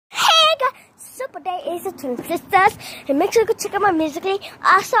birthday is the twin sisters. And make sure you go check out my Musical.ly.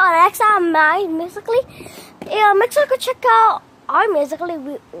 Also, Alexa and my Musical.ly. Yeah, make sure you go check out our Musical.ly,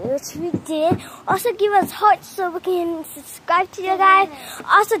 which we did. Also, give us hearts so we can subscribe to you guys.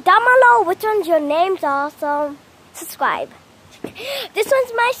 Also, down below, which one's your names? Also, subscribe. This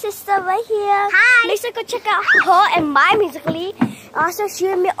one's my sister right here. Hi. Make sure you go check out her and my Musical.ly. Also, she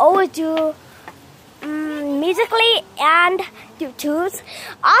and me always do Musical.ly and YouTube.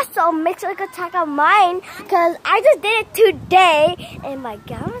 Also, make sure you go check out mine because I just did it today. And my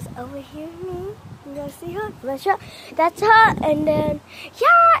grandma's over here. You gonna see her? That's her. And then,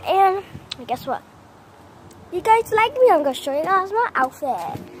 yeah, and guess what? You guys like me? I'm gonna show you guys my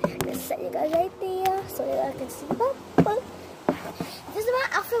outfit. Just set you guys right there so you guys can see them. This is my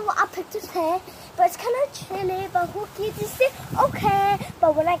outfit what I picked today, but it's kind of chilly, but who cares? It's still okay.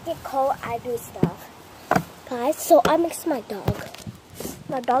 But when I get cold, I do stuff. Guys, so I mixed my dog.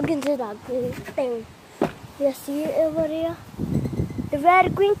 My dog is that green thing. You see it over there? The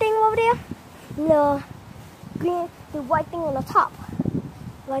red green thing over there? No, green, the white thing on the top.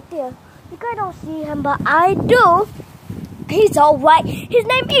 Right there. You guys don't see him, but I do. He's all white. His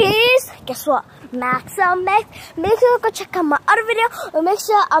name is, guess what? Max. Make sure you go check out my other video. And make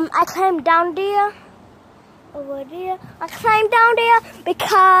sure I climb down there. Over there. I climb down there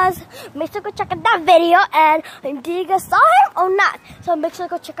because make sure you go check out that video. And do you guys saw him or not? So make sure you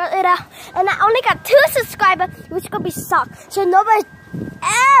go check out it out. And I only got 2 subscribers, which could be shocked. So nobody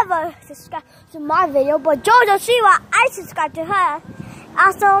ever subscribe to my video. But Jojo Siwa, I subscribe to her.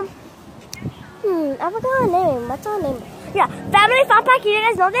 Also, I forgot her name. What's her name? Yeah, Family Fun Pack, you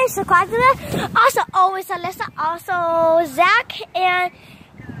guys know they subscribe to that. Also, always Alyssa, also Zach, and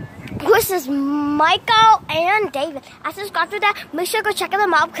this is Michael and David. I subscribe to that. Make sure to go check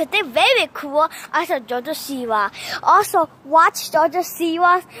them out because they're very cool. Also, Jojo Siwa. Also, watch Jojo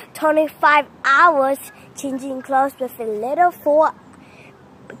Siwa's 25 hours changing clothes with a little 4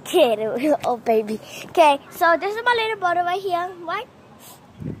 kid. Oh, baby. Okay, so this is my little brother right here, right?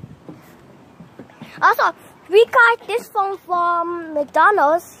 Also, we got this phone from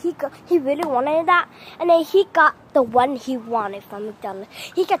McDonald's. He really wanted that. And then he got the one he wanted from McDonald's.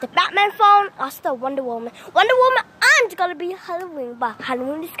 He got the Batman phone, also the Wonder Woman. Wonder Woman, I'm going to be Halloween, but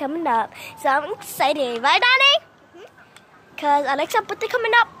Halloween is coming up. So I'm excited. Right, Daddy? Because Alexa's birthday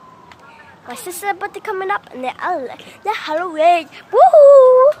coming up. My sister's birthday coming up. And then Halloween.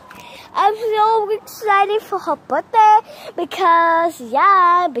 Woohoo! I'm so excited for her birthday because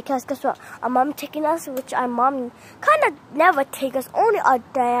guess what? Our mom taking us, which our mom kind of never take us, only our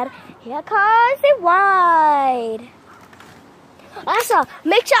dad. Here comes the wine. Also,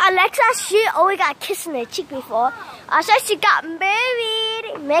 make sure Alexa, she always got kissed in the cheek before. Also, she got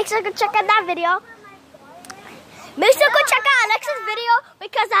married. Make sure to go check out that video. Make sure to go check out Alexa's video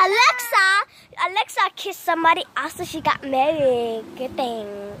because Alexa kissed somebody after she got married. Good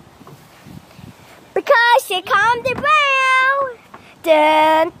thing. Because she comes around.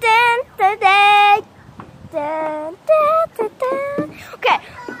 Dun, dun, dun, dun, dun, dun, dun, dun. Okay.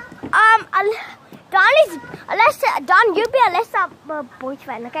 Don, you be Alessa's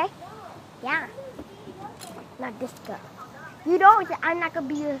boyfriend, okay? Yeah. Not this girl. You know I'm not gonna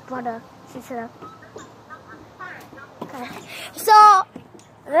be your brother, sister. Okay. So,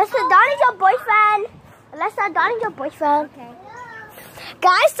 Alessa, Don is your boyfriend. Alessa, Don is your boyfriend. Okay.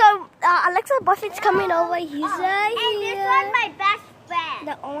 Guys, so Alexa's boyfriend's coming over. He's right here. And this one's my best friend.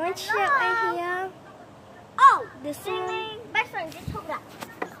 The orange shirt right here. Oh, this one. Best friend, just hold up.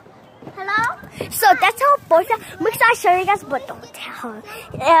 Hello? So that's her boyfriend. Make sure I show you guys, but don't tell her.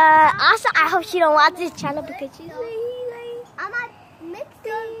 Also, I hope she don't watch this channel because she's like I'm at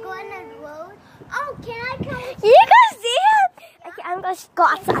Mexico on the road. Oh, can I come? You can see him. Okay, I'm going to go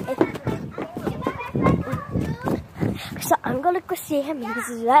outside. So I'm gonna go see him.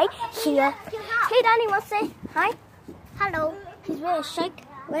 He's right here. Hey, Donnie, wanna say hi? Hello. He's wearing a shirt,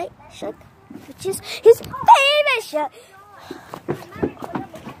 right? Shirt, which is his favorite shirt.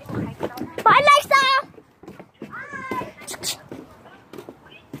 Bye, Alexa.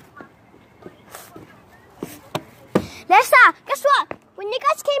 Alexa, guess what? When you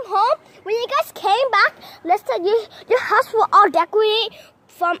guys came home, when you guys came back, Alexa, your house was all decorated.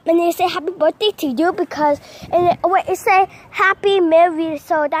 And they say happy birthday to you because it say happy married,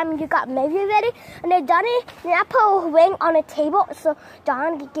 so that means you got married already. And then Donnie, then I put a ring on the table, so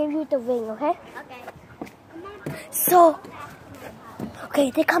Don give you the ring, okay? Okay. So, okay,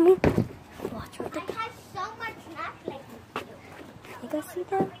 they're coming. Watch what they have so much necklace. You guys see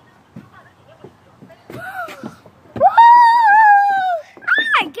them? Oh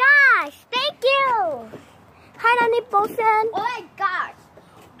my gosh! Thank you. Hi, Donnie, boyfriend. Oh my gosh!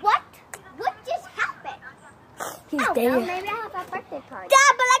 What just Dang. Well, maybe I'll have a birthday party.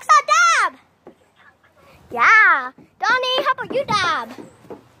 Dab, Alexa, dab! Yeah. Donnie, how about you dab?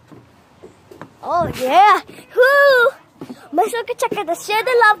 Oh, yeah. Woo! Make sure to check out the Share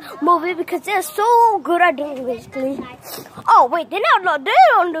the Love movie because they're so good at doing Musically. Oh, wait, they don't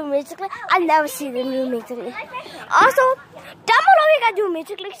do Musically. I never see them do Musically. Also, down below you guys do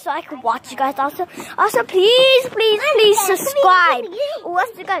Musically so I can watch you guys also. Also, please subscribe.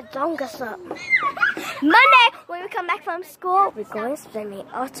 What's you guys don't get up. Monday, when we come back from school, we're going swimming.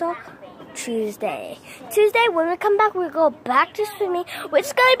 Also, Tuesday, when we come back, we go back to swimming, which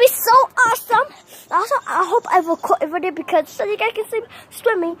is gonna be so awesome. Also, I hope I record a video because so you guys can see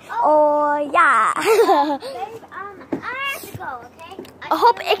swimming. Oh yeah. Babe, I have to go, okay? I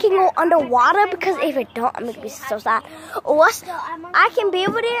hope it can go underwater because if it don't, I'm gonna be so sad. What? I can be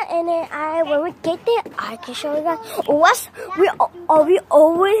over there, and then when we get there, I can show you guys. What? We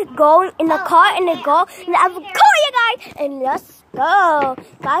always going in the car and then go and I will call you guys and let's go.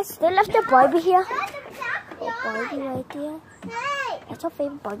 Guys, they left the Barbie here. Oh, Barbie right there. Hey, That's our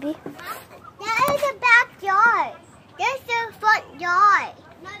favorite Barbie. that is the backyard. There's the front yard.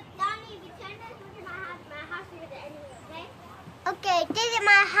 No, Donnie, if you turn this, look at my house is anyway, okay? Okay, this is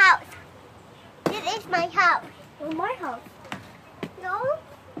my house. This is my house. Oh, my house. No?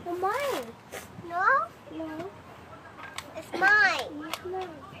 Oh, mine. No? No, It's mine. it's mine.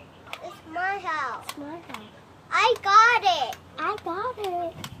 It's my house. It's my house. I got it. I got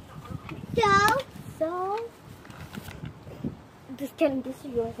it. So? This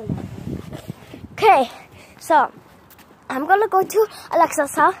is yours and mine. Okay, so I'm gonna go to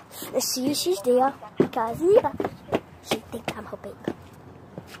Alexa's house and see if she's there because she thinks I'm her babe.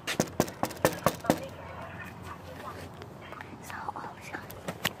 So,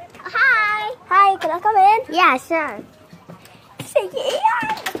 Hi. hi, can I come in? Yeah, sure. Say yeah.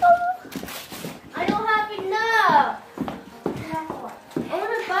 I don't have enough. I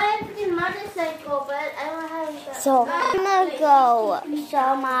want to buy a freaking motorcycle, but I don't have enough. So I'm gonna go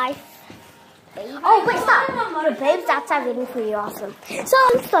show my baby. oh wait, stop! Your babe's outside waiting for you. Awesome. So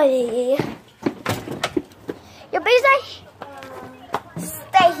I'm sorry. Your babe's like,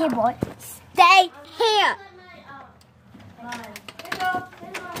 stay here, boy. Stay here.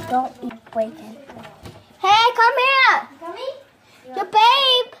 Don't eat bacon. Hey, come here. Mommy? Your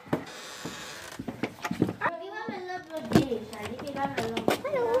babe.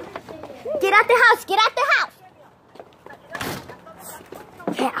 Hello. Get out the house. Get out the house.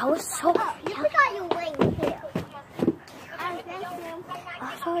 Okay, I was so. You forgot your wings here.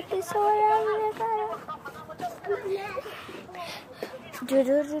 I thought this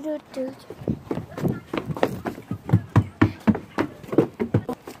do.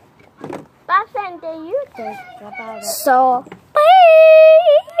 What do you think about it? So, bye.